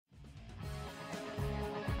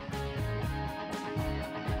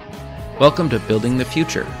Welcome to Building the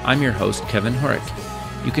Future. I'm your host, Kevin Horick.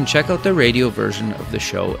 You can check out the radio version of the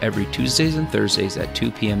show every Tuesdays and Thursdays at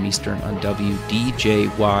 2 p.m. Eastern on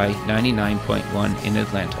WDJY 99.1 in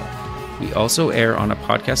Atlanta. We also air on a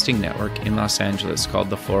podcasting network in Los Angeles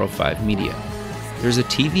called the 405 Media. There's a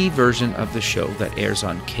TV version of the show that airs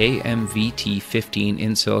on KMVT 15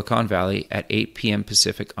 in Silicon Valley at 8 p.m.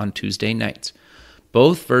 Pacific on Tuesday nights.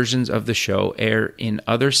 Both versions of the show air in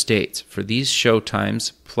other states. For these show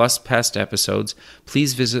times, plus past episodes,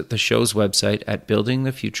 please visit the show's website at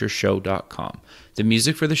buildingthefutureshow.com. The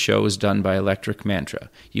music for the show is done by Electric Mantra.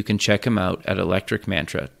 You can check him out at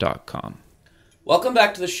electricmantra.com. Welcome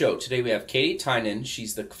back to the show. Today we have Katy Tynan.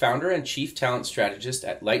 She's the founder and chief talent strategist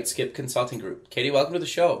at Lightskip Consulting Group. Katy, welcome to the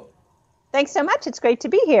show. Thanks so much. It's great to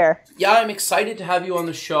be here. Yeah, I'm excited to have you on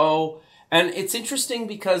the show. And it's interesting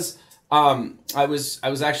because I was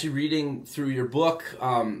actually reading through your book,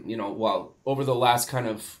 over the last kind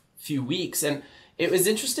of few weeks, and it was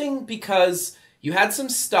interesting because you had some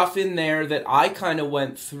stuff in there that I kind of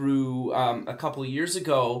went through a couple of years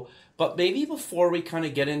ago. But maybe before we kind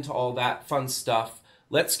of get into all that fun stuff,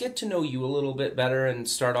 let's get to know you a little bit better and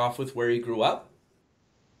start off with where you grew up.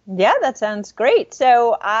 Yeah, that sounds great.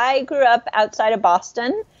 So I grew up outside of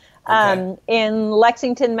Boston. In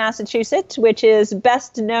Lexington, Massachusetts, which is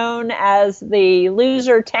best known as the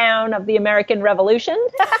loser town of the American Revolution,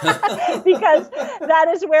 because that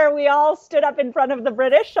is where we all stood up in front of the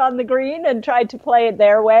British on the green and tried to play it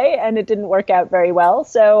their way, and it didn't work out very well.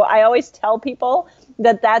 So I always tell people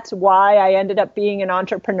that that's why I ended up being an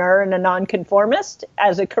entrepreneur and a nonconformist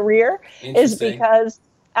as a career, is because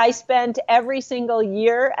I spent every single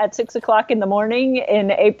year at 6 o'clock in the morning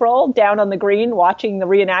in April down on the green watching the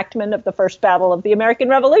reenactment of the first battle of the American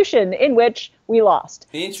Revolution, in which we lost.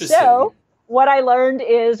 Interesting. So what I learned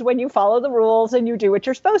is when you follow the rules and you do what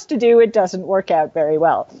you're supposed to do, it doesn't work out very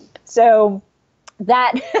well. So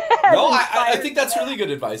that... No, I think that's really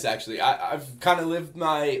good advice, actually. I've kind of lived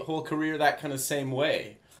my whole career that kind of same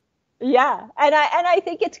way. Yeah, and I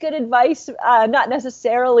think it's good advice, not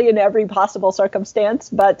necessarily in every possible circumstance,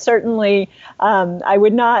 but certainly I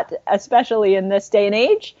would not, especially in this day and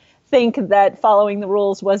age, think that following the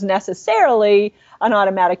rules was necessarily an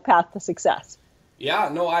automatic path to success. Yeah,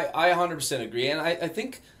 no, I 100% agree. And I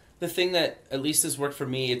think the thing that at least has worked for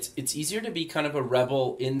me, it's easier to be kind of a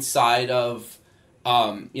rebel inside of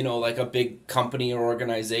like a big company or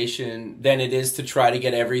organization than it is to try to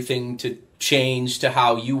get everything to change to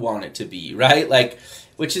how you want it to be, right? Like,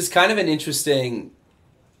 which is kind of an interesting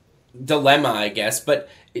dilemma, I guess. But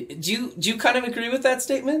do you kind of agree with that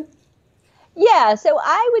statement? Yeah, so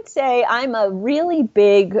I would say I'm a really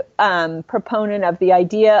big proponent of the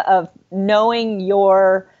idea of knowing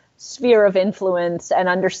your sphere of influence and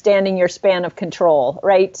understanding your span of control,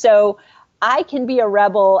 right? So I can be a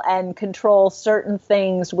rebel and control certain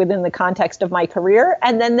things within the context of my career.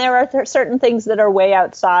 And then there are certain things that are way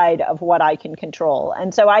outside of what I can control.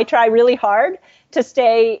 And so I try really hard to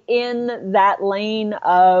stay in that lane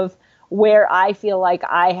of where I feel like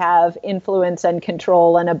I have influence and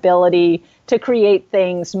control and ability to create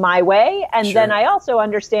things my way. And then I also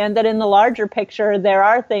understand that in the larger picture, there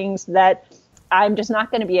are things that I'm just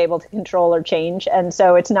not going to be able to control or change. And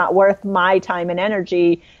so it's not worth my time and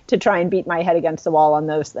energy to try and beat my head against the wall on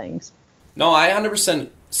those things. No, I 100%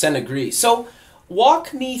 agree. So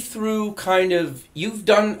walk me through you've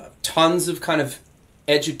done tons of kind of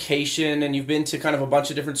education and you've been to kind of a bunch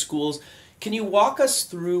of different schools. Can you walk us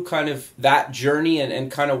through kind of that journey and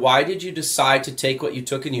kind of why did you decide to take what you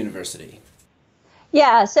took in university?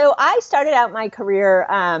 Yeah, so I started out my career,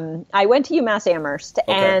 I went to UMass Amherst,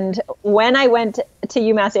 and when I went to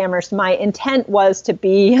UMass Amherst, my intent was to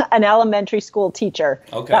be an elementary school teacher.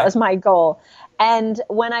 That was my goal. And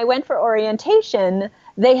when I went for orientation,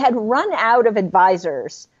 they had run out of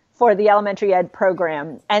advisors for the elementary ed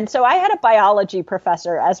program. And so I had a biology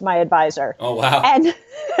professor as my advisor. Oh, wow. And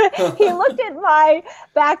he looked at my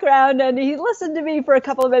background and he listened to me for a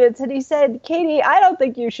couple of minutes and he said, Katy, I don't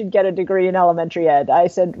think you should get a degree in elementary ed. I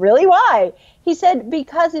said, really? Why? He said,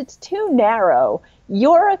 because it's too narrow.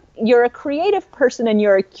 You're a creative person and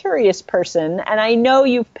you're a curious person. And I know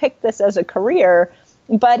you've picked this as a career,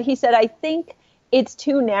 but he said, I think it's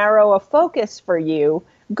too narrow a focus for you.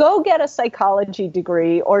 Go get a psychology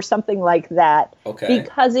degree or something like that,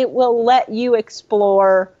 because it will let you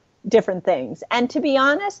explore different things. And to be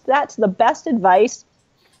honest, that's the best advice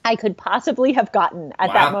I could possibly have gotten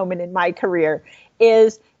at that moment in my career,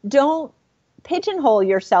 is don't pigeonhole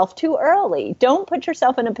yourself too early. Don't put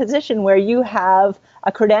yourself in a position where you have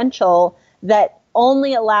a credential that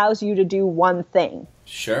only allows you to do one thing.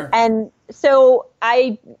 Sure. And so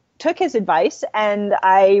I took his advice and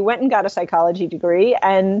I went and got a psychology degree.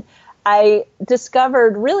 And I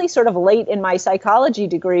discovered really sort of late in my psychology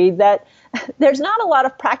degree that there's not a lot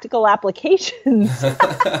of practical applications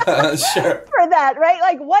Sure. for that, right?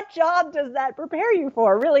 Like, what job does that prepare you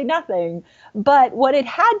for? Really nothing. But what it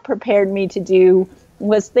had prepared me to do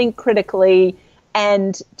was think critically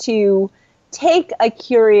and to take a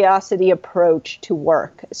curiosity approach to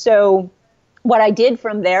work. So what I did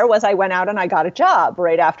from there was I went out and I got a job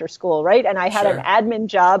right after school, right? And I had Sure. an admin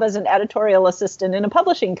job as an editorial assistant in a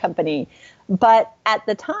publishing company. But at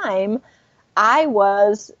the time, I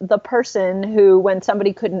was the person who, when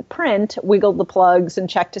somebody couldn't print, wiggled the plugs and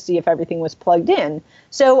checked to see if everything was plugged in.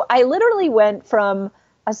 So I literally went from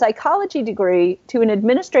a psychology degree to an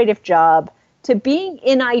administrative job to being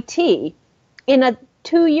in IT in a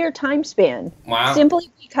 2-year time span. Wow. Simply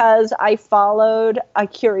because I followed a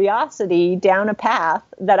curiosity down a path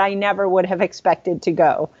that I never would have expected to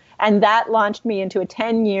go. And that launched me into a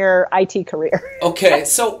 10-year IT career. Okay,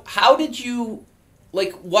 so how did you,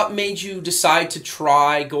 like, what made you decide to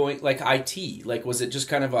try going, like, IT? Like, was it just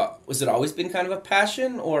kind of was it always been kind of a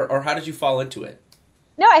passion, or how did you fall into it?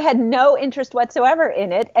 No, I had no interest whatsoever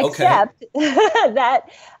in it, except that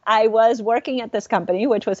I was working at this company,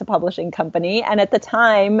 which was a publishing company. And at the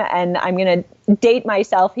time, and I'm going to date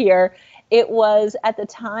myself here, it was at the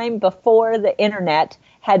time before the internet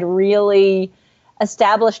had really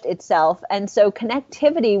established itself. And so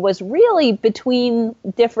connectivity was really between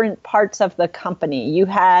different parts of the company.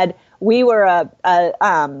 We were a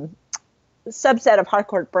subset of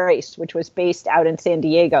Harcourt Brace, which was based out in San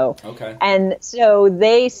Diego. Okay. And so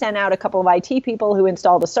they sent out a couple of IT people who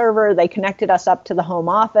installed a server. They connected us up to the home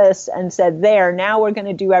office and said, now we're going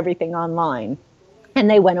to do everything online. And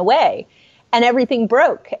they went away. And everything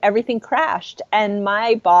broke, everything crashed. And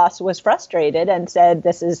my boss was frustrated and said,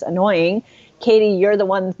 this is annoying. Katy, you're the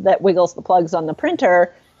one that wiggles the plugs on the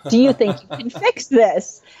printer. Do you think you can fix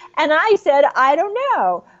this? And I said, I don't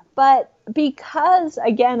know. But because,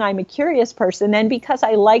 again, I'm a curious person and because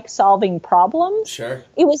I like solving problems, Sure.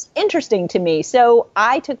 It was interesting to me. So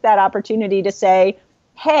I took that opportunity to say,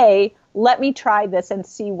 hey, let me try this and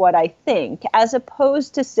see what I think, as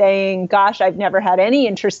opposed to saying, gosh, I've never had any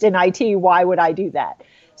interest in IT. Why would I do that?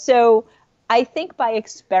 So I think by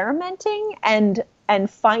experimenting and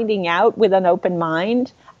finding out with an open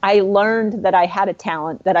mind, I learned that I had a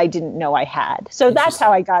talent that I didn't know I had. So that's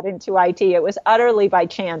how I got into IT. It was utterly by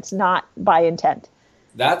chance, not by intent.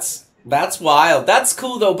 That's wild. That's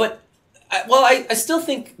cool, though. But, I still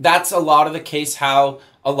think that's a lot of the case how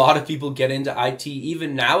a lot of people get into IT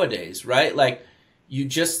even nowadays, right? Like, you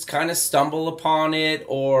just kind of stumble upon it,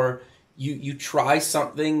 or you try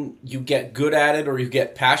something, you get good at it, or you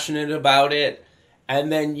get passionate about it,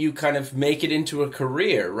 and then you kind of make it into a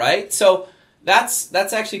career, right? So that's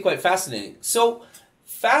actually quite fascinating. So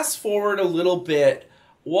fast forward a little bit,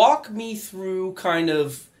 walk me through kind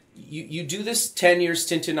of, you do this 10-year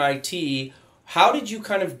stint in IT. How did you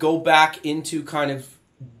kind of go back into kind of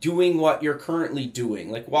doing what you're currently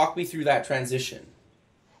doing? Like, walk me through that transition.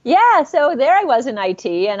 Yeah, so there I was in IT,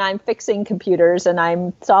 and I'm fixing computers, and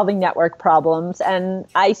I'm solving network problems, and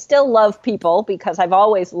I still love people because I've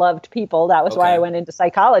always loved people. That was why I went into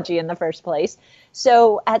psychology in the first place.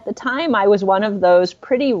 So at the time, I was one of those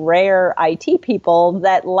pretty rare IT people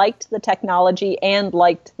that liked the technology and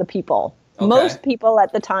liked the people. Okay. Most people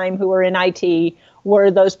at the time who were in IT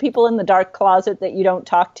were those people in the dark closet that you don't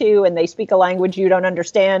talk to, and they speak a language you don't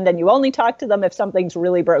understand, and you only talk to them if something's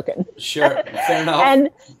really broken. Sure, fair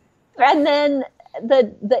enough. And then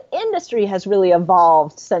the industry has really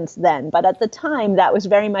evolved since then, but at the time, that was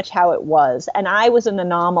very much how it was. And I was an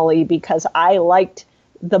anomaly because I liked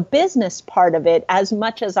the business part of it as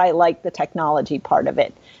much as I liked the technology part of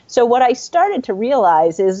it. So what I started to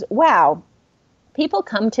realize is, wow, people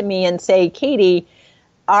come to me and say, Katy,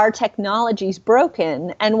 our technology's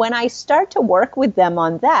broken. And when I start to work with them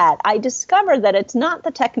on that, I discover that it's not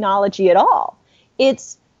the technology at all.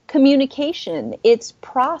 It's communication, it's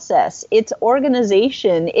process, it's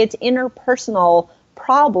organization, it's interpersonal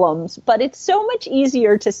problems. But it's so much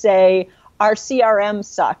easier to say our CRM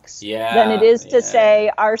sucks than it is to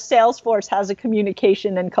say our Salesforce has a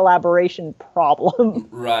communication and collaboration problem.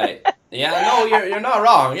 Right. Yeah, no, you're not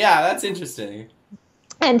wrong. Yeah, that's interesting.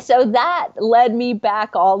 And so that led me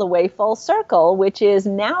back all the way full circle, which is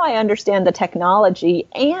now I understand the technology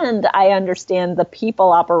and I understand the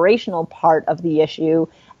people operational part of the issue.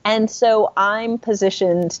 And so I'm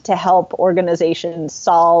positioned to help organizations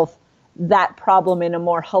solve that problem in a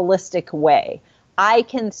more holistic way. I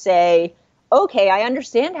can say, okay, I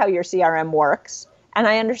understand how your CRM works. and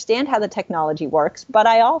I understand how the technology works, but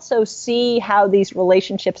I also see how these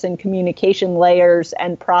relationships and communication layers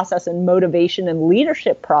and process and motivation and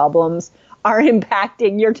leadership problems are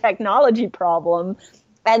impacting your technology problem.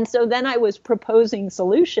 And so then I was proposing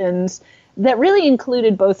solutions that really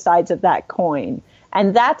included both sides of that coin.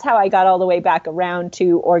 And that's how I got all the way back around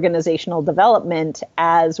to organizational development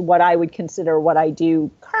as what I would consider what I do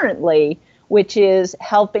currently, which is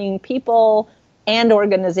helping people and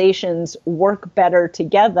organizations work better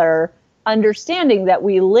together, understanding that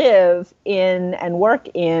we live in and work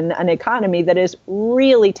in an economy that is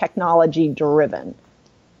really technology driven.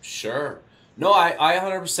 Sure. No, I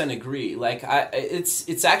 100% agree. Like,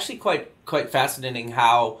 it's actually quite fascinating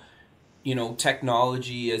how,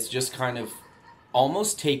 technology has just kind of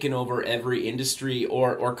almost taken over every industry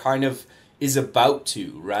or kind of is about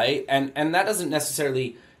to, right? And that doesn't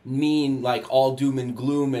necessarily mean like all doom and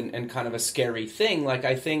gloom and kind of a scary thing. Like,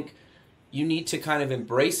 I think you need to kind of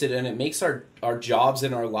embrace it, and it makes our jobs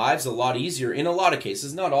and our lives a lot easier in a lot of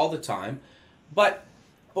cases, not all the time. But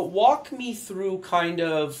walk me through kind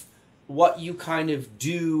of what you kind of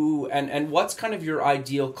do and what's kind of your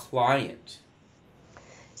ideal client.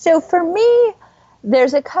 So for me,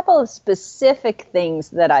 there's a couple of specific things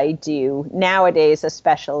that I do nowadays,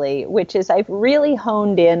 especially, which is I've really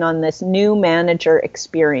honed in on this new manager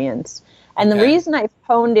experience. And the reason I've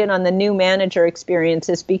honed in on the new manager experience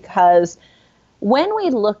is because when we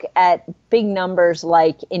look at big numbers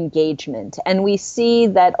like engagement, and we see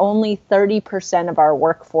that only 30% of our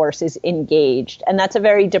workforce is engaged, and that's a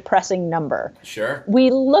very depressing number. Sure. We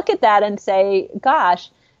look at that and say, gosh,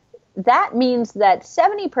 that means that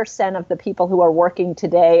 70% of the people who are working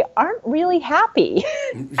today aren't really happy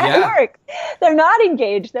at work. They're not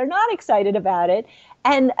engaged. They're not excited about it.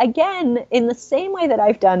 And again, in the same way that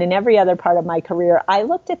I've done in every other part of my career, I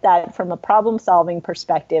looked at that from a problem-solving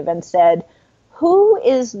perspective and said, who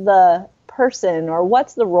is the person or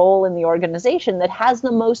what's the role in the organization that has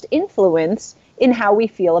the most influence in how we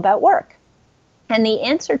feel about work? And the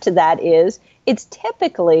answer to that is it's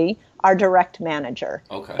typically our direct manager.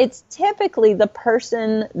 Okay. It's typically the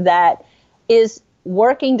person that is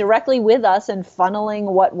working directly with us and funneling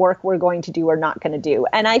what work we're going to do or not going to do.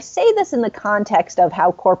 And I say this in the context of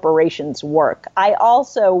how corporations work. I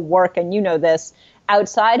also work, and you know this,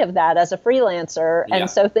 outside of that as a freelancer. And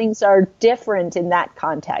so things are different in that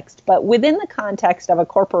context. But within the context of a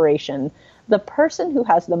corporation, the person who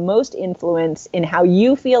has the most influence in how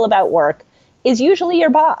you feel about work is usually your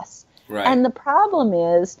boss. Right. And the problem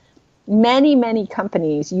is many, many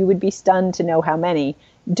companies, you would be stunned to know how many,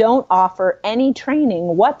 don't offer any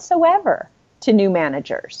training whatsoever to new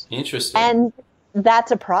managers. Interesting. And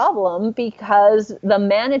that's a problem because the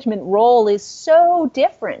management role is so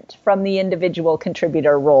different from the individual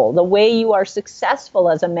contributor role. The way you are successful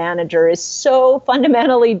as a manager is so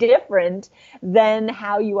fundamentally different than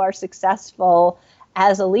how you are successful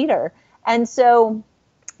as a leader. And so,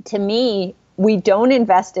 to me, we don't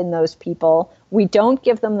invest in those people. We don't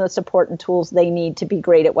give them the support and tools they need to be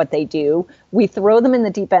great at what they do. We throw them in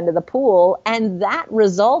the deep end of the pool, and that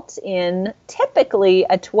results in typically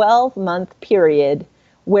a 12-month period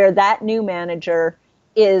where that new manager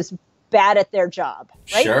is bad at their job,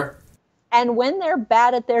 right? Sure. And when they're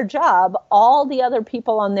bad at their job, all the other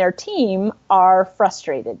people on their team are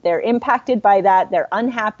frustrated. They're impacted by that. They're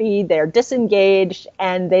unhappy. They're disengaged,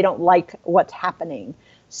 and they don't like what's happening.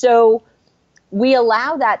 So we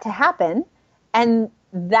allow that to happen, and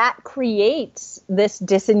that creates this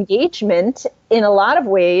disengagement in a lot of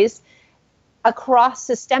ways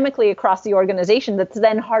systemically across the organization that's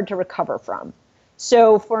then hard to recover from.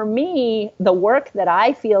 So for me, the work that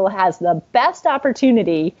I feel has the best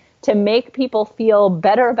opportunity to make people feel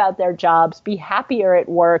better about their jobs, be happier at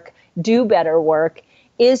work, do better work,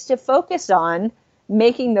 is to focus on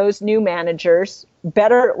making those new managers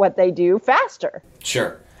better at what they do faster.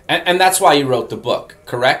 Sure. And that's why you wrote the book,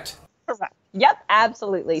 correct? Correct. Yep,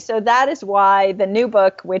 absolutely. So that is why the new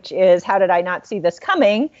book, which is How Did I Not See This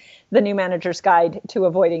Coming? The New Manager's Guide to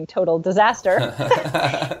Avoiding Total Disaster,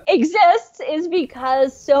 exists, is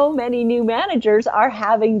because so many new managers are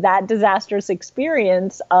having that disastrous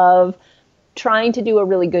experience of trying to do a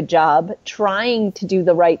really good job, trying to do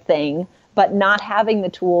the right thing, but not having the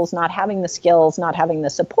tools, not having the skills, not having the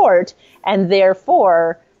support, and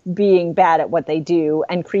therefore being bad at what they do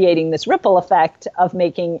and creating this ripple effect of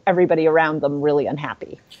making everybody around them really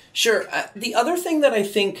unhappy. Sure. The other thing that I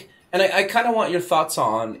think, and I kind of want your thoughts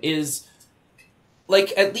on, is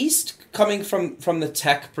like, at least coming from the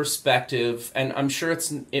tech perspective, and I'm sure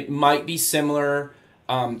it might be similar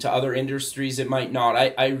to other industries, it might not.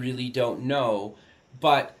 I really don't know.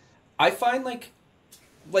 But I find like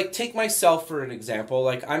like take myself for an example.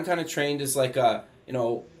 Like I'm kind of trained as like a,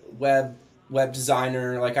 web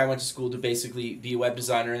designer. Like I went to school to basically be a web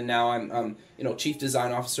designer, and now I'm chief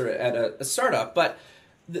design officer at a startup. But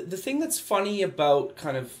the thing that's funny about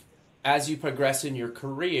kind of as you progress in your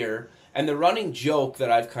career, and the running joke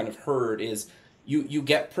that I've kind of heard is you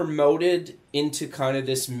get promoted into kind of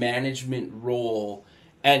this management role,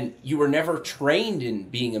 and you were never trained in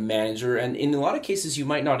being a manager, and in a lot of cases you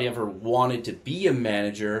might not ever wanted to be a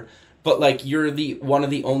manager, but like you're the one of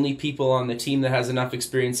the only people on the team that has enough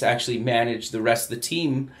experience to actually manage the rest of the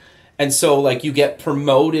team. And so like you get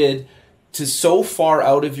promoted to so far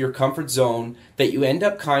out of your comfort zone that you end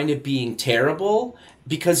up kind of being terrible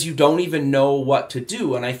because you don't even know what to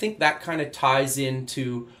do. And I think that kind of ties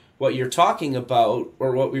into what you're talking about,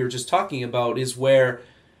 or what we were just talking about, is where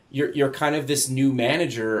you're kind of this new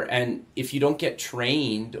manager, and if you don't get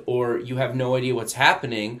trained or you have no idea what's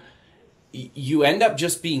happening, you end up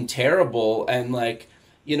just being terrible. And like,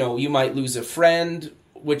 you might lose a friend,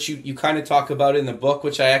 which you kind of talk about in the book,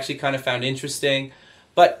 which I actually kind of found interesting.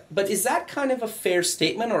 But is that kind of a fair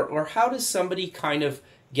statement, or how does somebody kind of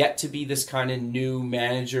get to be this kind of new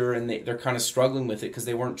manager, and they're kind of struggling with it because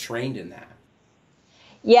they weren't trained in that?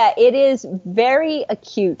 Yeah, it is very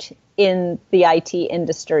acute in the IT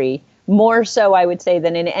industry, more so, I would say,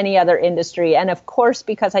 than in any other industry. And of course,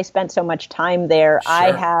 because I spent so much time there, sure,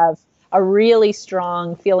 I have a really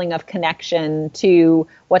strong feeling of connection to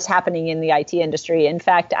what's happening in the IT industry. In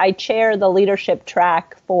fact, I chair the leadership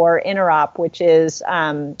track for Interop, which is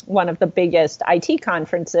one of the biggest IT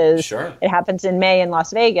conferences. Sure. It happens in May in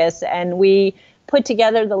Las Vegas. And we put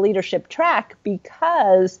together the leadership track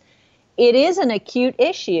because it is an acute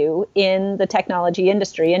issue in the technology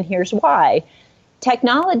industry, and here's why.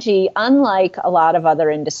 Technology, unlike a lot of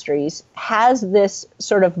other industries, has this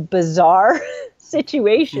sort of bizarre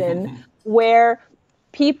situation where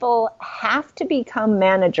people have to become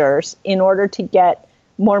managers in order to get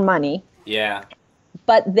more money. Yeah.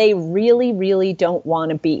 But they really, really don't want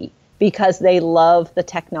to be, because they love the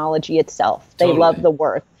technology itself. They love the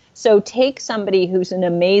work. So take somebody who's an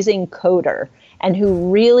amazing coder and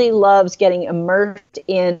who really loves getting immersed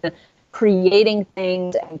in creating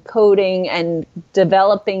things and coding and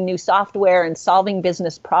developing new software and solving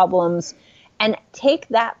business problems, and take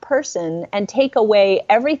that person and take away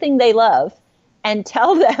everything they love and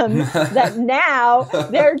tell them that now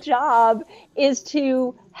their job is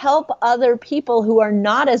to help other people who are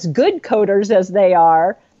not as good coders as they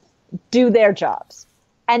are do their jobs.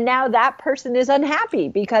 And now that person is unhappy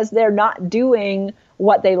because they're not doing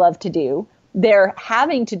what they love to do. They're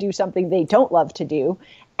having to do something they don't love to do.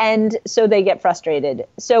 And so they get frustrated.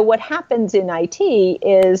 So what happens in IT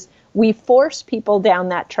is we force people down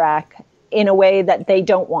that track in a way that they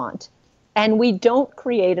don't want. And we don't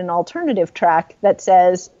create an alternative track that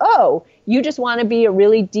says, oh, you just want to be a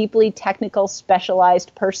really deeply technical,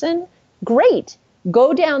 specialized person? Great.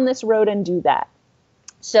 Go down this road and do that.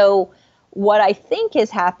 So what I think is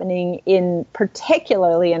happening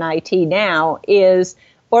particularly in IT now is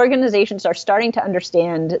organizations are starting to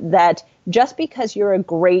understand that just because you're a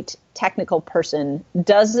great technical person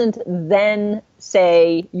doesn't then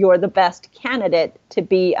say you're the best candidate to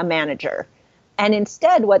be a manager. And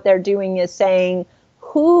instead, what they're doing is saying,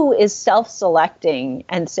 who is self-selecting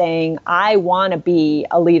and saying, I want to be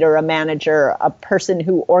a leader, a manager, a person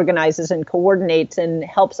who organizes and coordinates and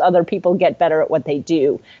helps other people get better at what they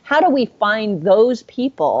do? How do we find those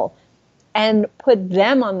people and put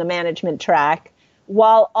them on the management track,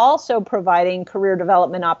 while also providing career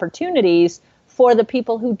development opportunities for the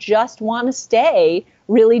people who just want to stay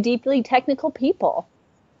really deeply technical people?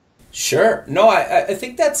 Sure. No, I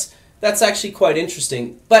think that's actually quite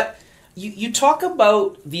interesting. But you talk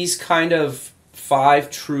about these kind of 5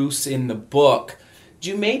 truths in the book. Do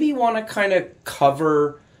you maybe want to kind of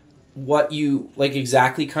cover what you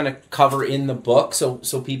exactly kind of cover in the book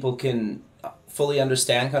so people can fully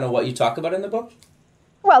understand kind of what you talk about in the book?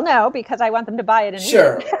 Well, no, because I want them to buy it and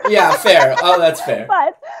sure. read it. Yeah, fair. Oh, that's fair.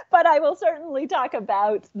 But I will certainly talk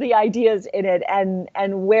about the ideas in it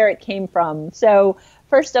and where it came from. So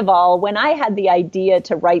first of all, when I had the idea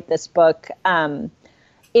to write this book,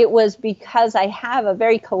 it was because I have a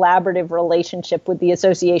very collaborative relationship with the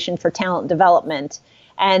Association for Talent Development.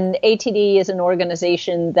 And ATD is an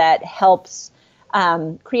organization that helps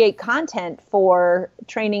create content for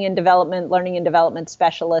training and development, learning and development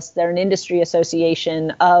specialists. They're an industry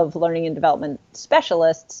association of learning and development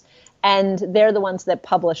specialists, and they're the ones that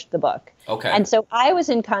published the book. Okay. And so I was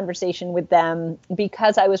in conversation with them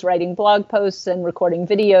because I was writing blog posts and recording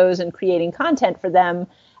videos and creating content for them.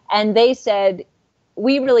 And they said,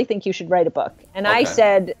 we really think you should write a book. And okay. I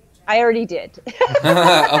said, I already did.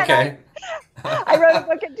 Okay. I wrote a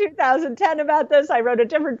book in 2010 about this. I wrote a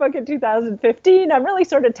different book in 2015. I'm really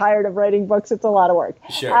sort of tired of writing books. It's a lot of work.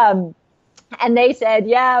 Sure. And they said,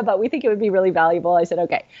 yeah, but we think it would be really valuable. I said,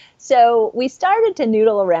 okay. So we started to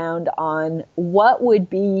noodle around on what would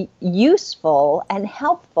be useful and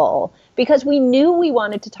helpful because we knew we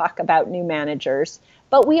wanted to talk about new managers,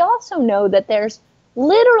 but we also know that there's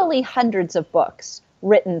literally hundreds of books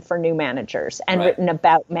written for new managers and written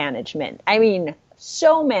about management. I mean,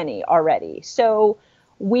 so many already. So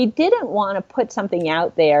we didn't want to put something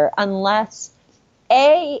out there unless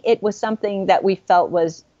A, it was something that we felt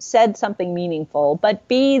was said something meaningful, but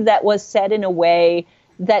B, that was said in a way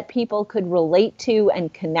that people could relate to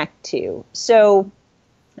and connect to. So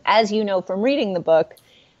as you know from reading the book,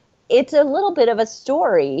 it's a little bit of a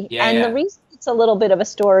story. The reason it's a little bit of a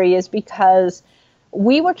story is because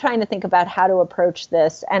we were trying to think about how to approach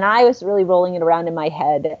this, and I was really rolling it around in my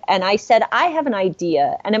head. And I said, I have an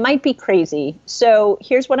idea, and it might be crazy. So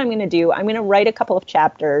here's what I'm going to do. I'm going to write a couple of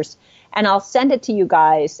chapters, and I'll send it to you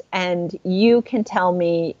guys, and you can tell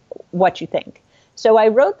me what you think. So I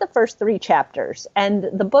wrote the first 3 chapters, and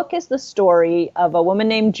the book is the story of a woman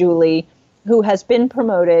named Julie who has been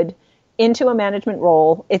promoted into a management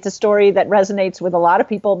role. It's a story that resonates with a lot of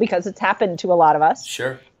people because it's happened to a lot of us.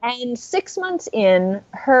 Sure. And 6 months in,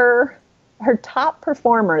 her top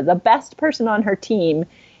performer, the best person on her team,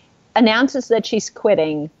 announces that she's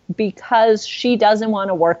quitting because she doesn't want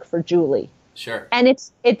to work for Julie. Sure. And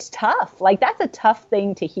it's tough. Like, that's a tough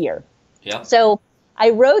thing to hear. Yeah. So I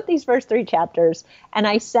wrote these first 3 chapters and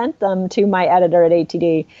I sent them to my editor at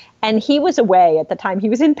ATD. And he was away at the time. He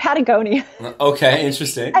was in Patagonia. Okay,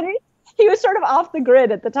 interesting. And he was sort of off the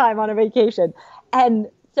grid at the time on a vacation. And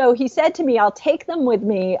so he said to me, I'll take them with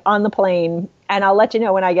me on the plane and I'll let you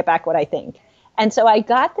know when I get back what I think. And so I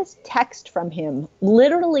got this text from him,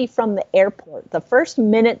 literally from the airport. The first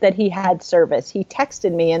minute that he had service, he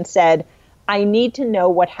texted me and said, I need to know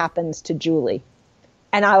what happens to Julie.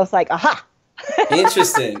 And I was like, aha.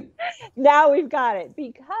 Interesting. Now we've got it,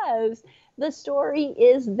 because the story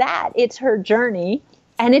is that it's her journey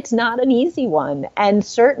and it's not an easy one. And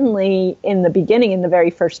certainly in the beginning, in the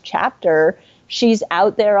very first chapter, she's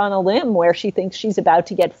out there on a limb where she thinks she's about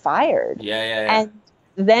to get fired. Yeah. And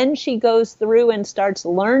then she goes through and starts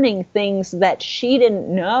learning things that she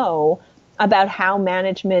didn't know about how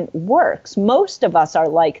management works. Most of us are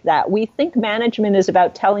like that. We think management is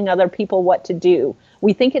about telling other people what to do.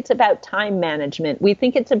 We think it's about time management. We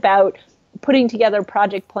think it's about putting together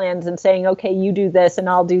project plans and saying, okay, you do this and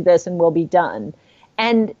I'll do this and we'll be done.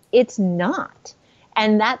 And it's not.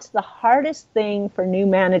 And that's the hardest thing for new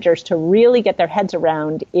managers to really get their heads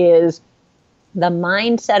around, is the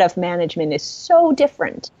mindset of management is so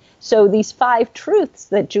different. So these 5 truths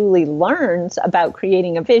that Julie learns about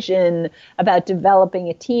creating a vision, about developing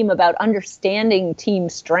a team, about understanding team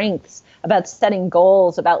strengths, about setting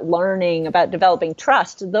goals, about learning, about developing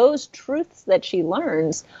trust, those truths that she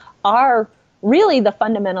learns are really the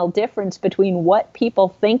fundamental difference between what people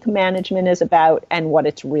think management is about and what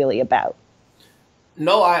it's really about.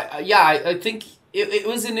 No, I think it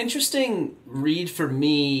was an interesting read for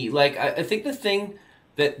me. Like, I think the thing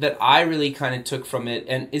that I really kind of took from it,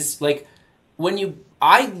 and is like,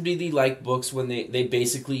 I really like books when they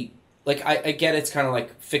basically, like, I get it's kind of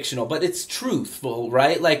like fictional, but it's truthful,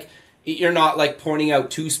 right? Like, you're not like pointing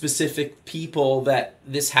out 2 specific people that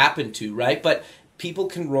this happened to, right? But people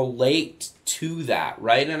can relate to that,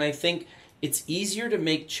 right? And I think it's easier to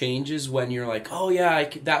make changes when you're like, oh yeah,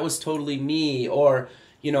 that was totally me, or,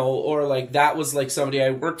 you know, or like that was like somebody I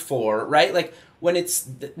worked for, right? Like when it's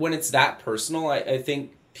that personal, I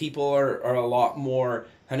think people are a lot more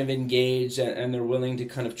kind of engaged, and they're willing to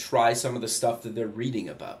kind of try some of the stuff that they're reading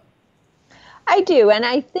about. I do. And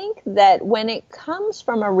I think that when it comes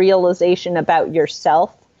from a realization about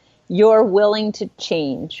yourself, you're willing to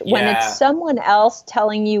change. Yeah. When it's someone else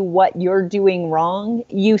telling you what you're doing wrong,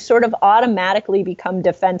 you sort of automatically become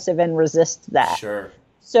defensive and resist that. Sure.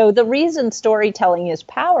 So the reason storytelling is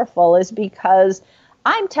powerful is because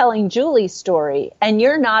I'm telling Julie's story and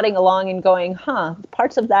you're nodding along and going,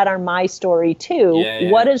 parts of that are my story too. Yeah.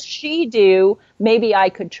 What does she do? Maybe I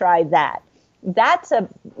could try that. That's a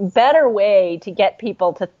better way to get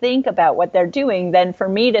people to think about what they're doing than for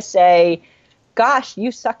me to say, gosh,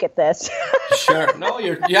 you suck at this. Sure. No,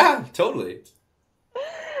 yeah, totally.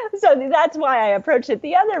 So that's why I approach it.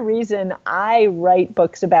 The other reason I write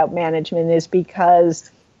books about management is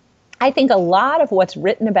because I think a lot of what's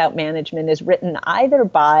written about management is written either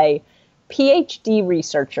by PhD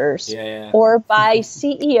researchers or by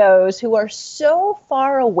CEOs who are so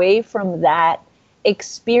far away from that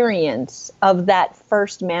experience of that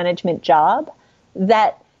first management job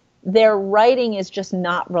that their writing is just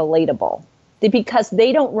not relatable, because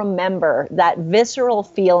they don't remember that visceral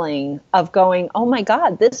feeling of going, oh my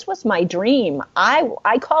God, this was my dream.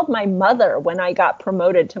 I called my mother when I got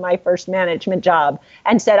promoted to my first management job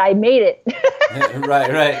and said, I made it.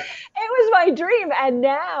 Right. It was my dream. And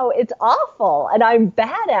now it's awful and I'm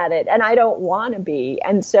bad at it and I don't want to be.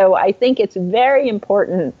 And so I think it's very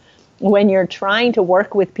important when you're trying to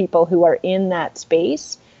work with people who are in that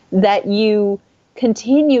space that you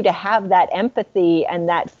continue to have that empathy and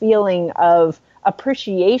that feeling of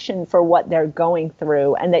appreciation for what they're going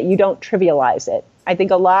through and that you don't trivialize it. I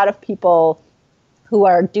think a lot of people who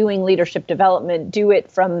are doing leadership development do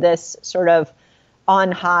it from this sort of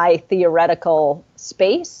on high theoretical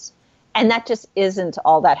space. And that just isn't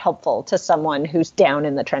all that helpful to someone who's down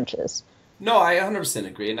in the trenches. No, I 100%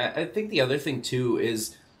 agree. And I think the other thing too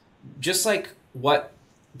is just like what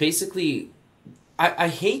basically, I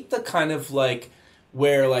hate the kind of like,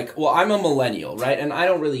 where like, well, I'm a millennial, right? And I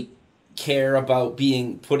don't really care about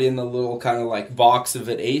being put in the little kind of like box of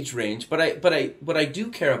an age range. But what I do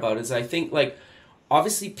care about is I think like,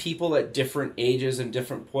 obviously people at different ages and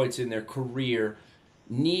different points in their career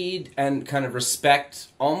need and kind of respect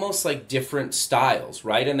almost like different styles,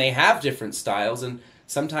 right? And they have different styles and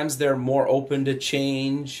sometimes they're more open to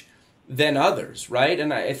change than others, right?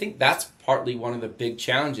 And I think that's partly one of the big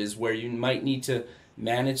challenges where you might need to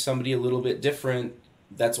manage somebody a little bit different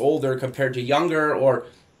that's older compared to younger or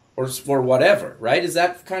whatever, right? Is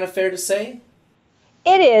that kind of fair to say?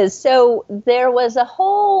 It is. So there was a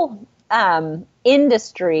whole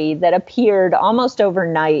industry that appeared almost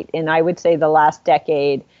overnight in, I would say, the last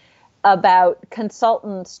decade about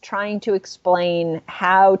consultants trying to explain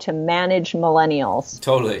how to manage millennials.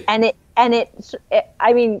 Totally. And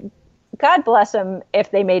I mean, God bless them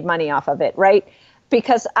if they made money off of it, right?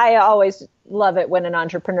 Because I always love it when an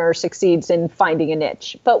entrepreneur succeeds in finding a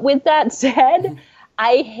niche. But with that said,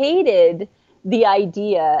 I hated the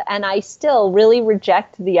idea, and I still really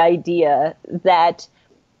reject the idea that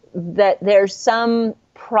there's some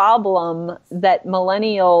problem that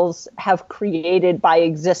millennials have created by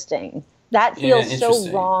existing. That feels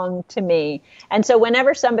so wrong to me. And so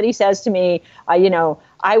whenever somebody says to me,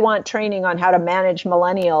 I want training on how to manage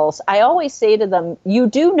millennials, I always say to them, you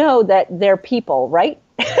do know that they're people, right?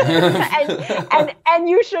 and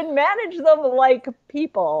you should manage them like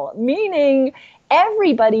people, meaning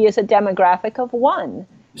everybody is a demographic of one.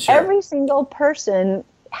 Sure. Every single person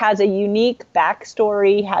has a unique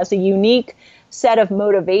backstory, has a unique set of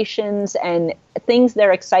motivations and things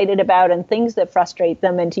they're excited about and things that frustrate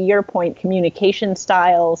them. And to your point, communication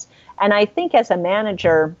styles. And I think as a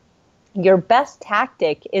manager, your best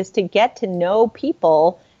tactic is to get to know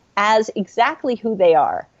people as exactly who they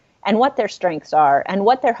are and what their strengths are and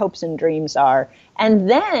what their hopes and dreams are. And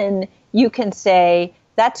then you can say,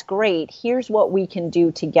 that's great. Here's what we can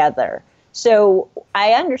do together. So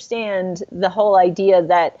I understand the whole idea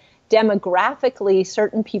that demographically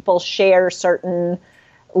certain people share certain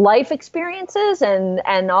life experiences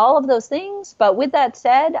and all of those things. But with that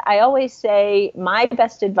said, I always say my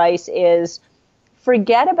best advice is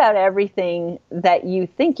forget about everything that you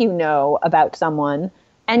think you know about someone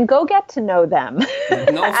and go get to know them as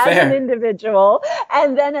an individual.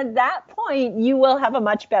 And then at that point, you will have a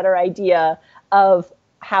much better idea of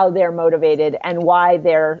how they're motivated and why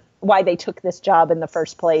they took this job in the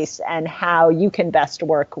first place and how you can best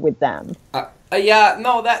work with them.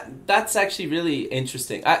 That's actually really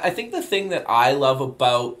interesting. I think the thing that I love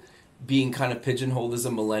about being kind of pigeonholed as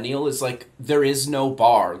a millennial is like there is no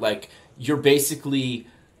bar. Like you're basically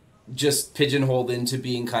just pigeonholed into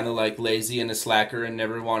being kind of like lazy and a slacker and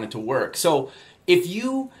never wanted to work. So if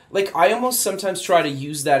you, like, I almost sometimes try to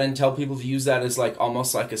use that and tell people to use that as like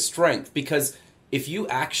almost like a strength, because if you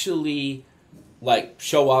actually like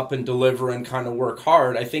show up and deliver and kind of work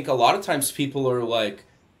hard, I think a lot of times people are like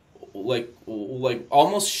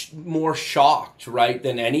almost more shocked, right,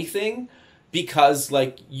 than anything, because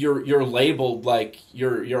like you're labeled like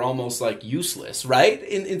you're almost like useless, right,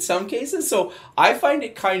 in some cases. So I find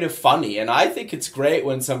it kind of funny, and I think it's great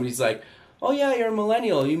when somebody's like, oh yeah, you're a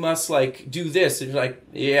millennial, you must like do this, and you're like,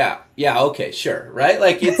 yeah, okay, sure, right?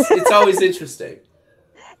 Like it's always interesting.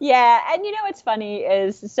 Yeah, and what's funny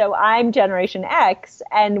is, so I'm Generation X,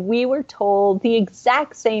 and we were told the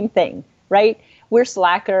exact same thing, right? We're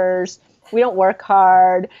slackers, we don't work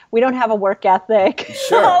hard, we don't have a work ethic,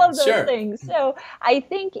 all of those things. So I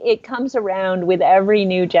think it comes around with every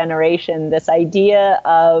new generation, this idea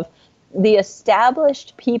of the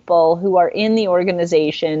established people who are in the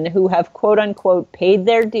organization who have quote unquote paid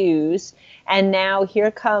their dues. And now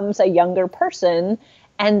here comes a younger person,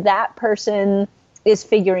 and that person is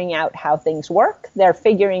figuring out how things work. They're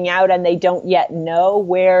figuring out, and they don't yet know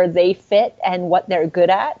where they fit and what they're good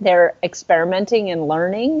at. They're experimenting and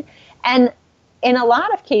learning. And in a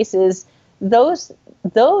lot of cases, those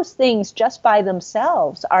things just by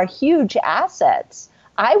themselves are huge assets.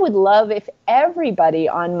 I would love if everybody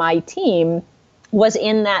on my team was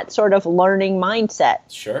in that sort of learning mindset.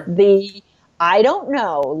 Sure. I don't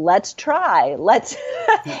know, let's try.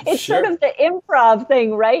 It's Sure. sort of the improv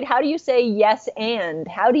thing, right? How do you say yes and?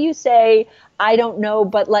 How do you say, I don't know,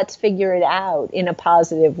 but let's figure it out in a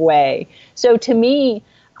positive way? So to me,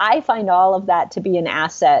 I find all of that to be an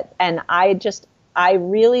asset. And I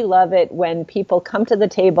really love it when people come to the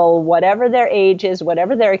table, whatever their age is,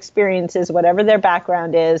 whatever their experience is, whatever their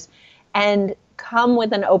background is, and come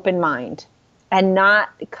with an open mind and not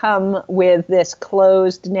come with this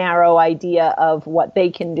closed, narrow idea of what they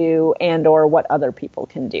can do and or what other people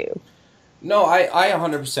can do. No, I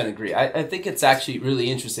 100% agree. I think it's actually really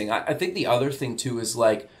interesting. I think the other thing too is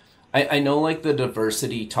like, I know like the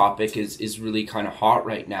diversity topic is really kind of hot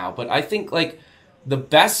right now, but I think like the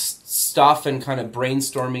best stuff and kind of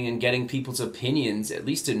brainstorming and getting people's opinions, at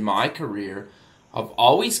least in my career, have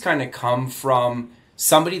always kind of come from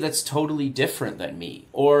somebody that's totally different than me.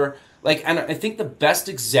 Or like, and I think the best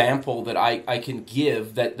example that I can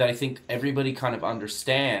give that I think everybody kind of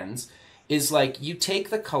understands is like, you take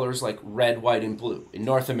the colors like red, white, and blue. In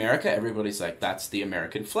North America, everybody's like, that's the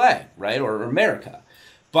American flag, right? Or America.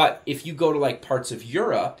 But if you go to like parts of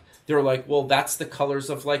Europe, they're like, well, that's the colors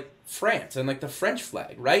of like France and like the French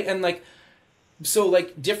flag, right? And like, so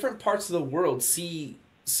like different parts of the world see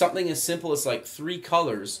something as simple as like 3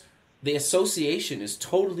 colors. The association is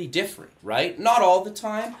totally different, right? Not all the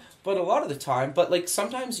time, but a lot of the time. But like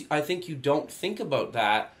sometimes I think you don't think about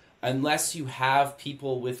that unless you have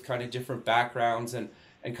people with kind of different backgrounds and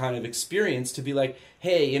kind of experience to be like,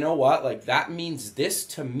 hey, you know what? Like that means this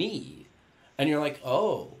to me. And you're like,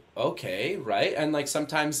 oh, okay, right? And like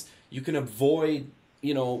sometimes you can avoid,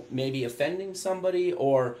 you know, maybe offending somebody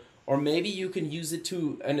or maybe you can use it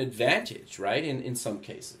to an advantage, right? In some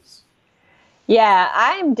cases. Yeah,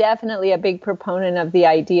 I'm definitely a big proponent of the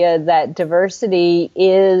idea that diversity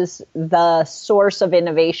is the source of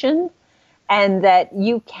innovation, and that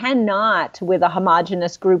you cannot, with a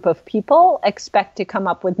homogenous group of people, expect to come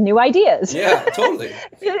up with new ideas. Yeah, totally.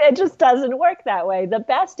 It just doesn't work that way. The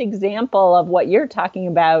best example of what you're talking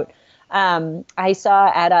about, I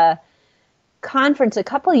saw at a conference a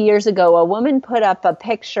couple of years ago. A woman put up a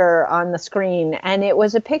picture on the screen, and it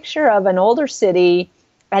was a picture of an older city,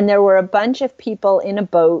 and there were a bunch of people in a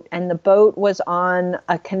boat, and the boat was on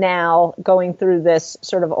a canal going through this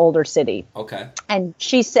sort of older city. Okay. And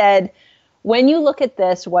she said, when you look at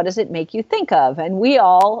this, what does it make you think of? And we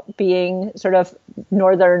all, being sort of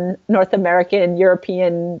North American,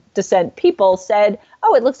 European descent people, said,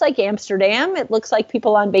 oh, it looks like Amsterdam. It looks like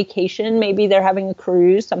people on vacation. Maybe they're having a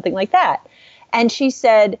cruise, something like that. And she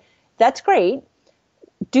said, that's great.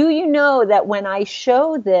 Do you know that when I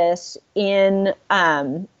show this in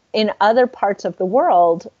other parts of the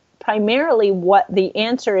world, primarily what the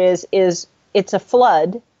answer is it's a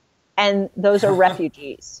flood, and those are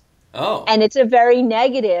refugees. Oh. And it's a very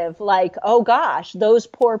negative, like, oh gosh, those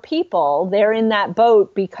poor people, they're in that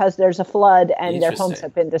boat because there's a flood and their homes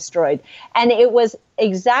have been destroyed. And it was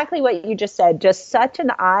exactly what you just said, just such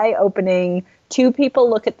an eye-opening. Two people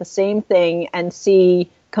look at the same thing and see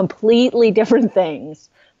completely different things.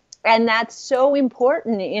 And that's so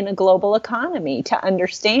important in a global economy to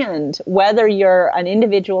understand, whether you're an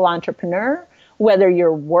individual entrepreneur, whether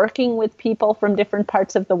you're working with people from different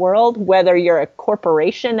parts of the world, whether you're a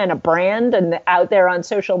corporation and a brand and out there on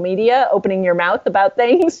social media opening your mouth about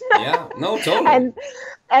things. Yeah, no, totally.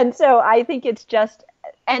 And so I think it's just,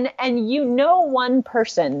 and you know, one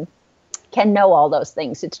person can know all those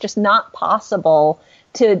things. It's just not possible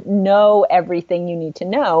to know everything you need to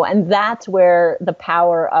know. And that's where the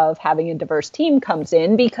power of having a diverse team comes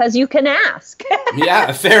in, because you can ask.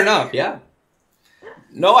 Yeah, fair enough. Yeah.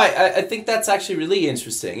 No, I think that's actually really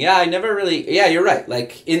interesting. Yeah, I never really, yeah, you're right.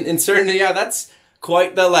 Like in certain, yeah, that's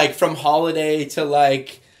quite the, like, from holiday to,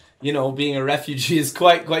 like, you know, being a refugee is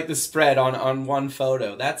quite the spread on one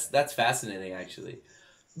photo. That's fascinating, actually.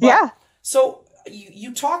 But, yeah. So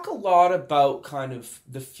you talk a lot about kind of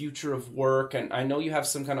the future of work, and I know you have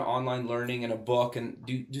some kind of online learning and a book and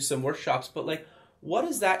do some workshops, but like, what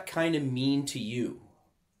does that kind of mean to you?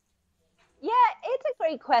 Yeah, it's a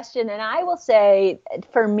great question. And I will say,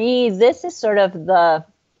 for me, this is sort of the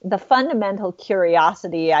the fundamental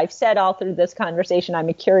curiosity. I've said all through this conversation, I'm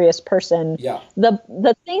a curious person. Yeah.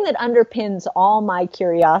 The thing that underpins all my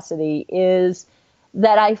curiosity is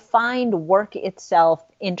that I find work itself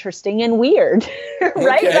interesting and weird,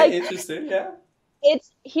 right? Okay, Like, interesting. Yeah. it's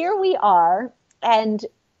here we are, and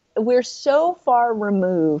we're so far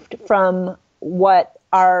removed from what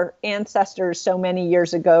our ancestors so many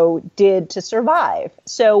years ago did to survive.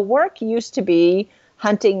 So work used to be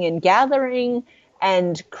hunting and gathering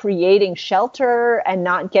and creating shelter and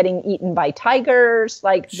not getting eaten by tigers.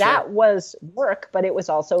 Like Sure. that was work, but it was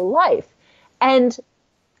also life. And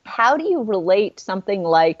how do you relate something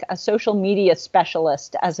like a social media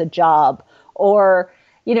specialist as a job, or,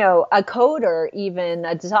 you know, a coder, even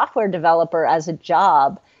a software developer as a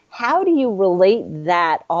job? How do you relate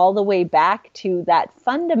that all the way back to that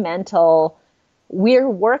fundamental, we're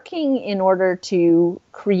working in order to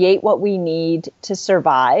create what we need to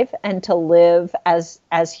survive and to live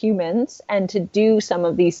as humans and to do some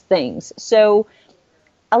of these things. So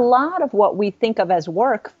a lot of what we think of as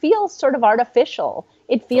work feels sort of artificial.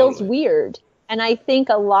 It feels Totally. weird. And I think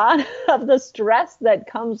a lot of the stress that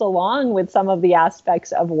comes along with some of the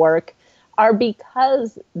aspects of work are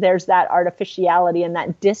because there's that artificiality and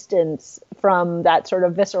that distance from that sort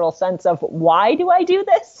of visceral sense of, why do I do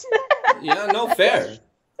this? Yeah, no, fair.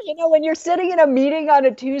 You know, when you're sitting in a meeting on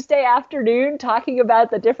a Tuesday afternoon talking about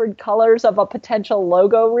the different colors of a potential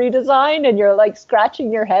logo redesign, and you're like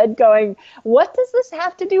scratching your head going, what does this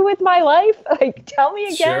have to do with my life? Like, tell me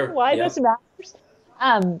again Sure, why yeah. this matters.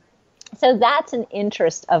 So that's an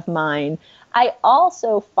interest of mine. I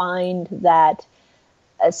also find that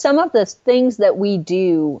some of the things that we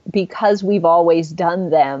do because we've always done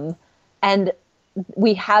them, and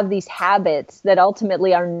we have these habits that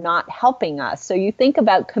ultimately are not helping us. So you think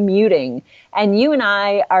about commuting, and you and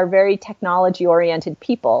I are very technology oriented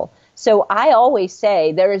people. So I always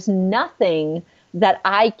say there is nothing that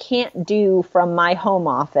I can't do from my home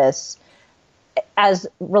office as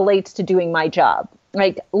relates to doing my job.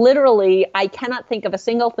 Like literally, I cannot think of a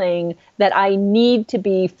single thing that I need to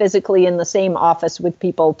be physically in the same office with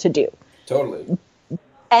people to do. Totally.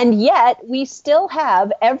 And yet we still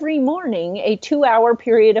have every morning a 2-hour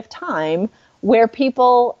period of time where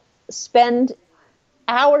people spend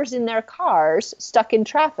hours in their cars stuck in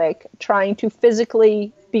traffic trying to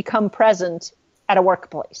physically become present at a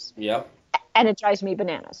workplace. Yep. And it drives me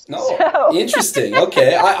bananas. No, So, interesting.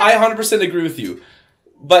 Okay, I 100% agree with you.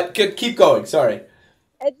 But keep going, sorry.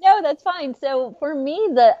 no, that's fine. So for me,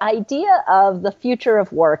 the idea of the future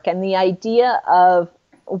of work and the idea of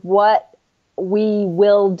what we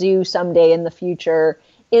will do someday in the future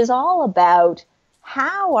is all about,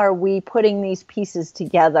 how are we putting these pieces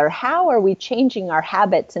together? How are we changing our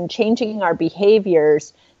habits and changing our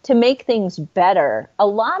behaviors to make things better? A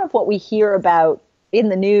lot of what we hear about in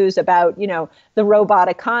the news about, you know, the robot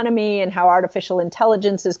economy and how artificial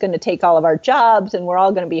intelligence is going to take all of our jobs and we're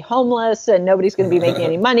all going to be homeless and nobody's going to be making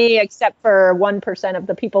any money except for 1% of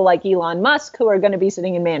the people like Elon Musk who are going to be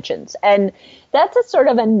sitting in mansions. And that's a sort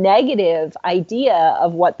of a negative idea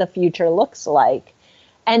of what the future looks like.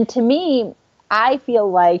 And to me, I feel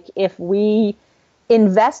like if we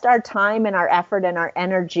invest our time and our effort and our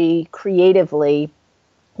energy creatively,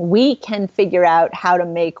 we can figure out how to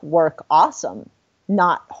make work awesome,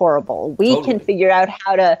 not horrible. We Totally. can figure out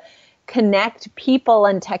how to connect people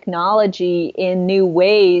and technology in new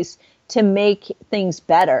ways to make things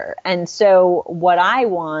better. And so what I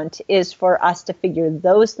want is for us to figure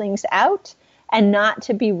those things out and not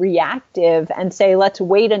to be reactive and say, let's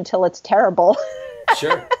wait until it's terrible.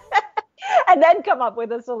 Sure. And then come up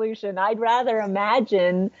with a solution. I'd rather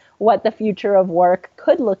imagine what the future of work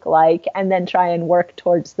could look like and then try and work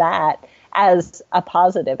towards that as a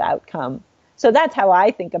positive outcome. So that's how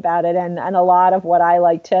I think about it. And a lot of what I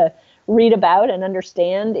like to read about and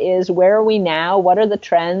understand is, where are we now? What are the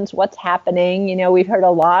trends? What's happening? You know, we've heard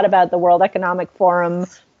a lot about the World Economic Forum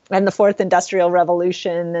and the Fourth Industrial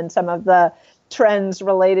Revolution and some of the trends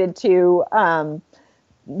related to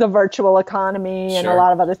the virtual economy and a Sure.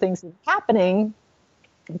 lot of other things that are happening.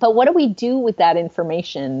 But what do we do with that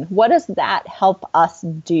information? What does that help us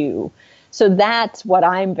do? So that's what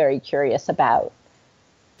I'm very curious about.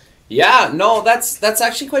 Yeah, no, that's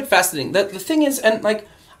actually quite fascinating. The thing is, and like,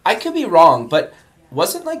 I could be wrong, but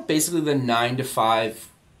wasn't like basically the 9 to 5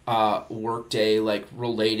 workday like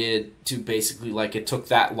related to basically like it took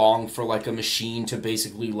that long for like a machine to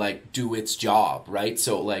basically like do its job, right?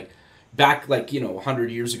 So like back like, you know,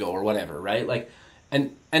 100 years ago or whatever, right? Like,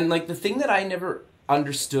 and like the thing that I never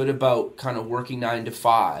understood about kind of working 9 to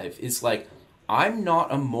 5 is like, I'm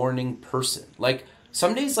not a morning person. Like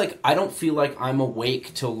some days, like I don't feel like I'm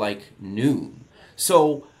awake till like noon.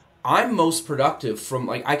 So I'm most productive from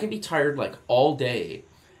like I can be tired like all day,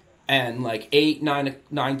 and like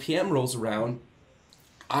 9 p.m. rolls around,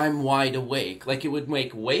 I'm wide awake. Like it would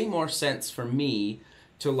make way more sense for me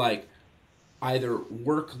to like either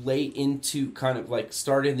work late into kind of like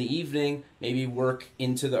start in the evening, maybe work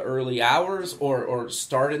into the early hours, or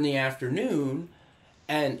start in the afternoon.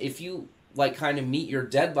 And if you like kind of meet your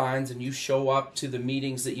deadlines and you show up to the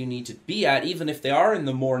meetings that you need to be at, even if they are in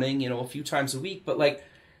the morning, a few times a week, but like,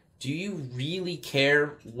 do you really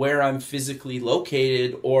care where I'm physically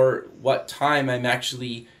located or what time I'm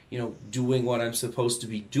actually, doing what I'm supposed to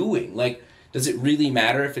be doing? Like, does it really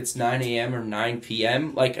matter if it's 9 a.m. or 9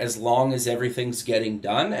 p.m., like, as long as everything's getting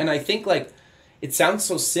done? And I think, like, it sounds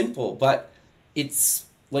so simple, but it's,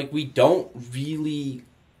 like, we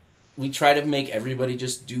try to make everybody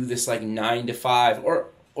just do this, like, 9 to 5,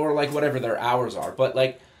 or like, whatever their hours are. But,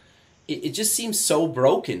 like, it just seems so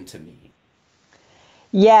broken to me.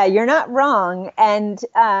 Yeah, you're not wrong. And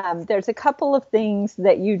there's a couple of things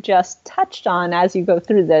that you just touched on as you go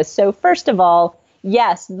through this. So first of all,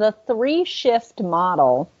 yes, the 3-shift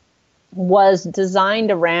model was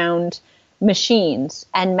designed around machines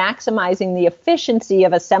and maximizing the efficiency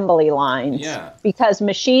of assembly lines. Yeah. Because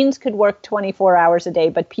machines could work 24 hours a day,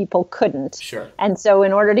 but people couldn't. Sure. And so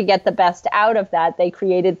in order to get the best out of that, they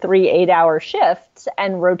created 3 8-hour shifts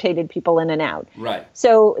and rotated people in and out. Right.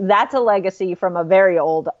 So that's a legacy from a very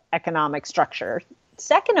old economic structure.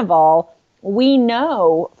 Second of all, we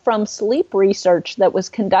know from sleep research that was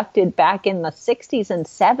conducted back in the 60s and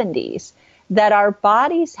 70s that our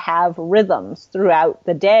bodies have rhythms throughout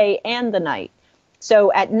the day and the night.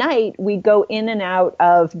 So at night, we go in and out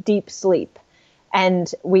of deep sleep,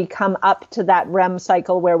 and we come up to that REM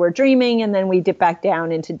cycle where we're dreaming, and then we dip back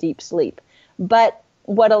down into deep sleep. But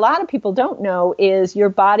what a lot of people don't know is your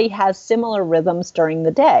body has similar rhythms during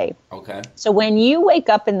the day. Okay. So when you wake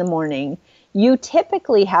up in the morning, you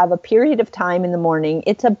typically have a period of time in the morning.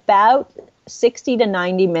 It's about 60 to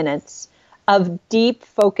 90 minutes of deep,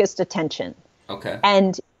 focused attention. Okay.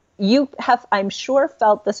 And you have, I'm sure,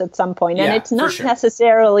 felt this at some point. And Yeah, it's not for sure.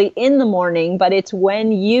 necessarily in the morning, but it's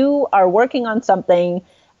when you are working on something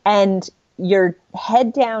and you're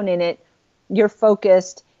head down in it, you're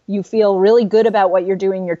focused, you feel really good about what you're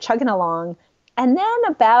doing, you're chugging along. And then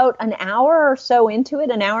about an hour or so into it,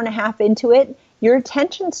 an hour and a half into it, your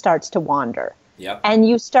attention starts to wander. Yep. And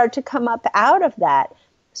you start to come up out of that.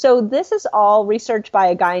 So this is all research by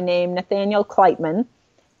a guy named Nathaniel Kleitman,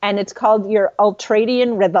 and it's called your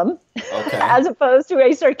ultradian rhythm, Okay. as opposed to a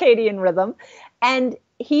circadian rhythm. And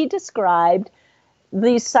he described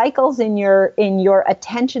these cycles in your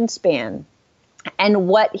attention span. And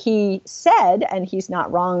what he said, and he's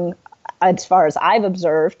not wrong as far as I've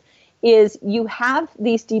observed, is you have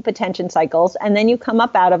these deep attention cycles and then you come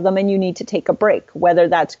up out of them and you need to take a break, whether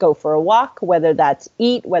that's go for a walk, whether that's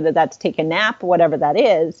eat, whether that's take a nap, whatever that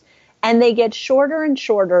is. And they get shorter and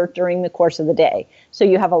shorter during the course of the day. So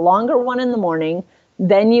you have a longer one in the morning,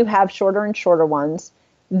 then you have shorter and shorter ones.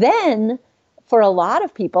 Then for a lot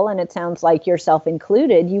of people, and it sounds like yourself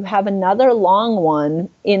included, you have another long one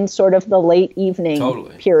in sort of the late evening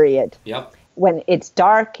period. Yep. When it's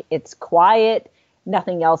dark, it's quiet,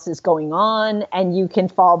 nothing else is going on, and you can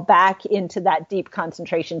fall back into that deep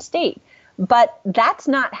concentration state. But that's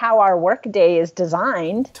not how our workday is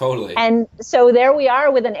designed. Totally. And so there we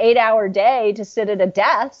are with an 8-hour day to sit at a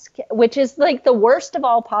desk, which is like the worst of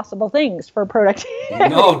all possible things for productivity.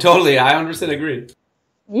 No, totally. I 100% agree.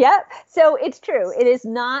 Yep. So it's true. It is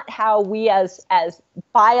not how we as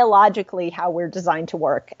biologically how we're designed to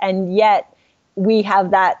work. And yet we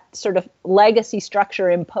have that sort of legacy structure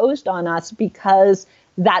imposed on us because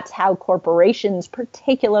that's how corporations,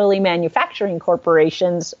 particularly manufacturing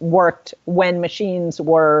corporations, worked when machines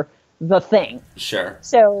were the thing. Sure.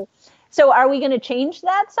 So are we going to change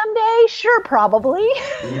that someday? Sure, probably.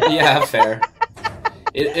 Yeah, fair.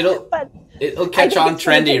 It'll catch on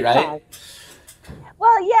trendy, right? Time.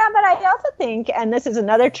 Well, yeah, but I also think, and this is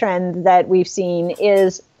another trend that we've seen,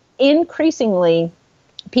 is increasingly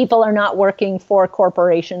people are not working for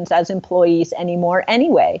corporations as employees anymore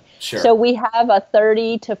anyway. Sure. So we have a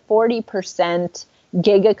 30 to 40%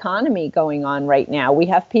 gig economy going on right now. We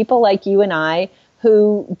have people like you and I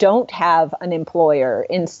who don't have an employer.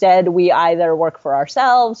 Instead, we either work for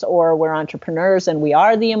ourselves or we're entrepreneurs and we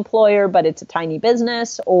are the employer, but it's a tiny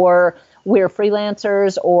business, or we're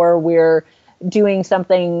freelancers, or we're doing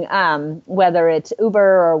something, whether it's Uber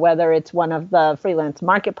or whether it's one of the freelance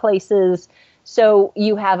marketplaces. So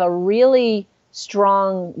you have a really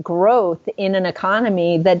strong growth in an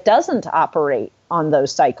economy that doesn't operate on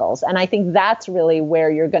those cycles. And I think that's really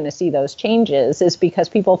where you're going to see those changes, is because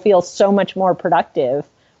people feel so much more productive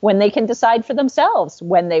when they can decide for themselves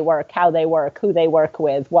when they work, how they work, who they work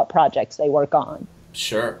with, what projects they work on.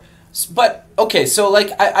 Sure. But, okay, so,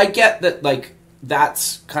 like, I get that, like,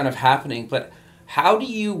 that's kind of happening, but how do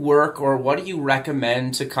you work, or what do you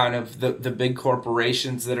recommend to kind of the big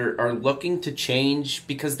corporations that are looking to change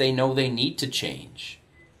because they know they need to change?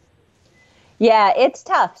 Yeah, it's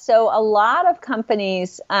tough. So a lot of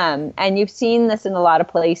companies, and you've seen this in a lot of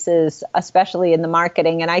places, especially in the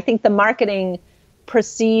marketing, and I think the marketing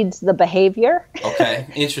precedes the behavior. Okay,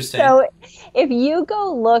 interesting. So if you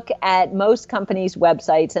go look at most companies'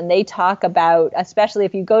 websites and they talk about, especially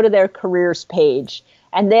if you go to their careers page,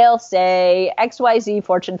 and they'll say XYZ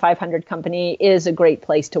Fortune 500 company is a great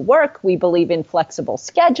place to work. We believe in flexible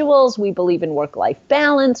schedules. We believe in work-life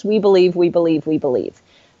balance. We believe.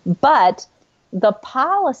 But the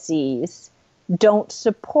policies don't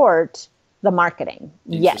support the marketing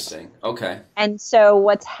yet. Interesting. Okay. And so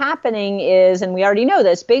what's happening is, and we already know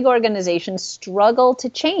this, big organizations struggle to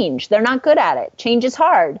change. They're not good at it. Change is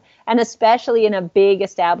hard. And especially in a big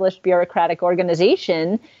established bureaucratic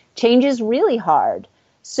organization, change is really hard.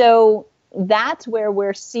 So that's where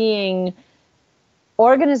we're seeing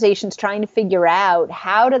organizations trying to figure out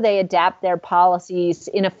how do they adapt their policies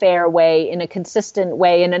in a fair way, in a consistent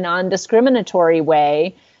way, in a non-discriminatory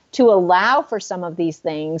way to allow for some of these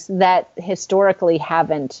things that historically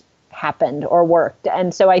haven't happened or worked.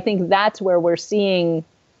 And so I think that's where we're seeing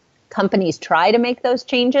companies try to make those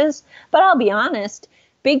changes. But I'll be honest,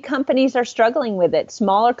 big companies are struggling with it.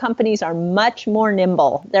 Smaller companies are much more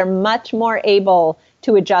nimble. They're much more able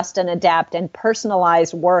to adjust and adapt and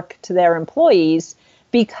personalize work to their employees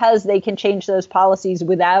because they can change those policies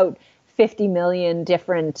without 50 million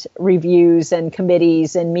different reviews and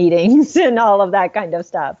committees and meetings and all of that kind of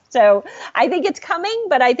stuff. So I think it's coming,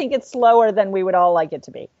 but I think it's slower than we would all like it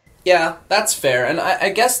to be. Yeah, that's fair. And I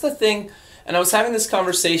guess the thing, and I was having this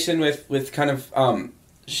conversation with kind of,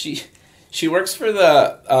 she works for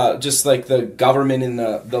the, just like the government in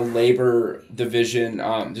the labor division,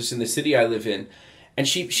 just in the city I live in. And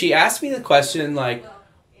she asked me the question, like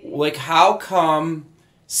how come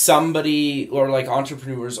somebody or like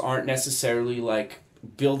entrepreneurs aren't necessarily like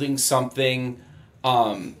building something,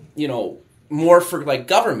 more for like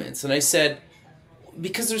governments? And I said,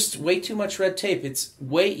 because there's way too much red tape. It's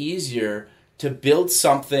way easier to build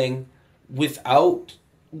something without,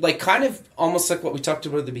 like, kind of almost like what we talked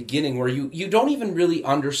about at the beginning, where you don't even really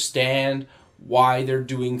understand why they're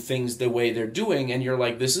doing things the way they're doing, and you're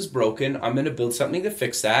like, this is broken, I'm going to build something to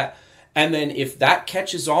fix that. And then if that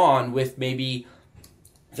catches on with maybe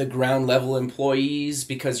the ground level employees,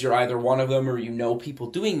 because you're either one of them or people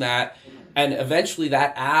doing that, and eventually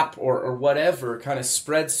that app or whatever kind of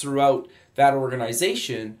spreads throughout that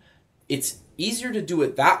organization, it's easier to do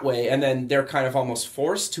it that way, and then they're kind of almost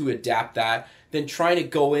forced to adapt that than trying to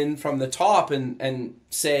go in from the top and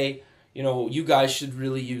say, you guys should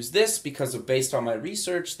really use this because of, based on my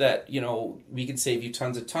research, that, we can save you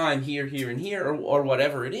tons of time here, here, and here, or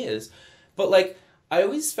whatever it is. But like, I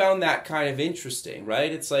always found that kind of interesting,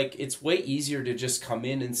 right? It's like, it's way easier to just come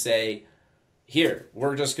in and say, here,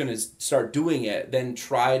 we're just going to start doing it, than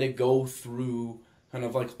try to go through kind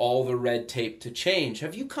of like all the red tape to change.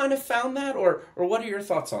 Have you kind of found that, or what are your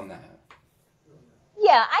thoughts on that?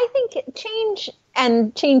 Yeah, I think change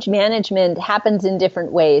and change management happens in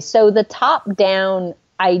different ways. So the top-down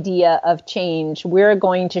idea of change, we're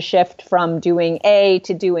going to shift from doing A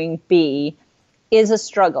to doing B, is a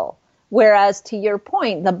struggle. Whereas, to your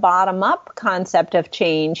point, the bottom-up concept of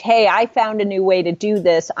change, hey, I found a new way to do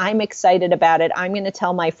this, I'm excited about it, I'm going to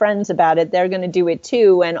tell my friends about it, they're going to do it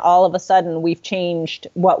too, and all of a sudden we've changed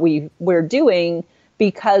what we're doing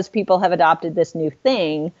because people have adopted this new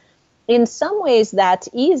thing. In some ways, that's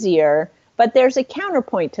easier, but there's a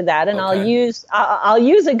counterpoint to that, and okay. I'll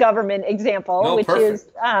use a government example, which perfect.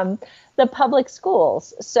 Is the public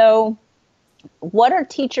schools. So, what are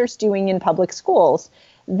teachers doing in public schools?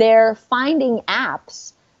 They're finding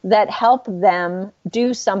apps that help them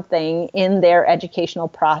do something in their educational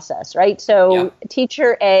process, right? So,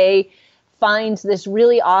 Teacher A finds this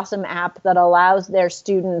really awesome app that allows their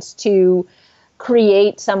students to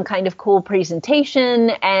create some kind of cool presentation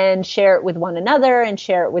and share it with one another and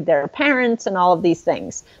share it with their parents and all of these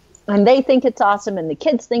things. And they think it's awesome, and the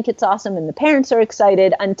kids think it's awesome, and the parents are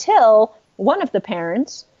excited, until one of the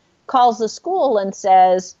parents calls the school and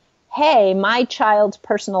says, hey, my child's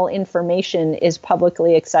personal information is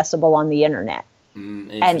publicly accessible on the internet.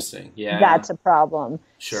 Interesting. And that's a problem.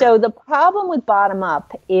 Sure. So the problem with bottom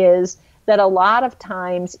up is that a lot of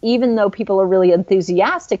times, even though people are really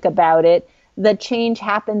enthusiastic about it, the change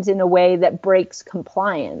happens in a way that breaks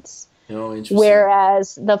compliance. Oh, interesting.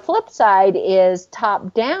 Whereas the flip side is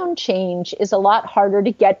top-down change is a lot harder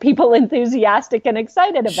to get people enthusiastic and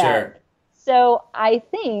excited about. Sure. So I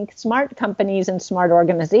think smart companies and smart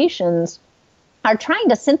organizations are trying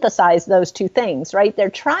to synthesize those two things, right? They're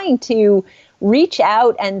trying to reach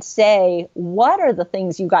out and say, what are the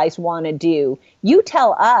things you guys want to do? You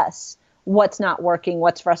tell us what's not working,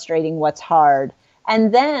 what's frustrating, what's hard,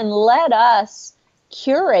 and then let us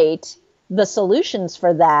curate the solutions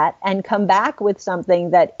for that and come back with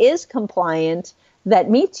something that is compliant, that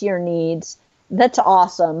meets your needs, that's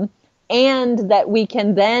awesome, and that we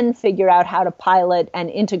can then figure out how to pilot and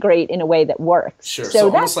integrate in a way that works. Sure. So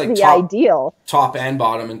almost that's like the ideal. Top and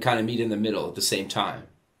bottom, and kind of meet in the middle at the same time.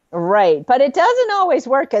 Right. But it doesn't always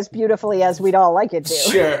work as beautifully as we'd all like it to.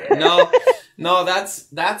 Sure. No,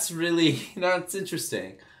 that's really, that's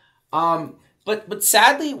interesting. But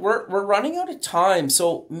sadly, we're running out of time.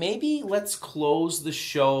 So maybe let's close the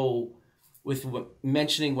show with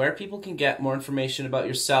mentioning where people can get more information about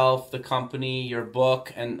yourself, the company, your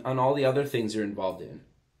book, and on all the other things you're involved in.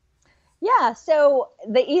 Yeah, so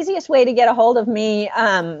the easiest way to get a hold of me,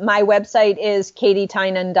 my website is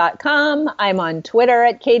katytynan.com. I'm on Twitter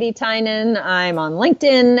at Katy Tynan. I'm on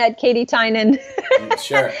LinkedIn at Katy Tynan.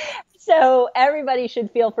 Sure. So everybody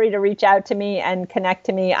should feel free to reach out to me and connect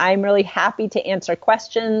to me. I'm really happy to answer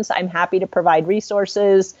questions. I'm happy to provide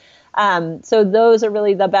resources. So those are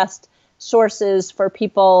really the best sources for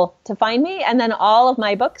people to find me. And then all of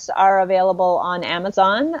my books are available on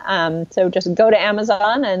Amazon. So just go to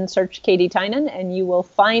Amazon and search Katy Tynan and you will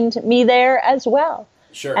find me there as well.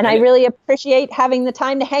 Sure. And I really appreciate having the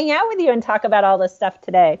time to hang out with you and talk about all this stuff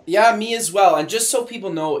today. Yeah, me as well. And just so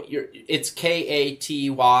people know, it's Katy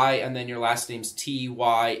and then your last name's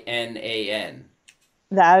Tynan.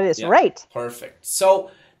 That is right. Perfect.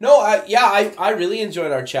 So, no, I really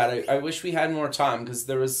enjoyed our chat. I wish we had more time because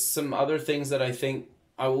there was some other things that I think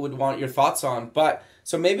I would want your thoughts on. But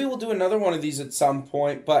so maybe we'll do another one of these at some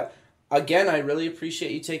point. But again, I really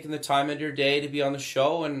appreciate you taking the time of your day to be on the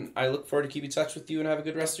show, and I look forward to keep in touch with you and have a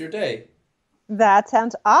good rest of your day. That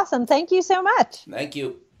sounds awesome. Thank you so much. Thank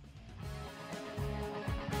you.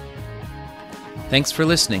 Thanks for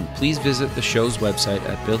listening. Please visit the show's website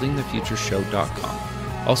at buildingthefutureshow.com.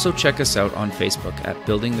 Also check us out on Facebook at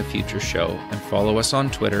Building the Future Show and follow us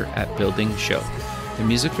on Twitter at Building Show. The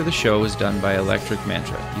music for the show is done by Electric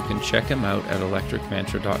Mantra. You can check him out at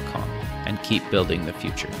electricmantra.com and keep building the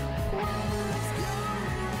future.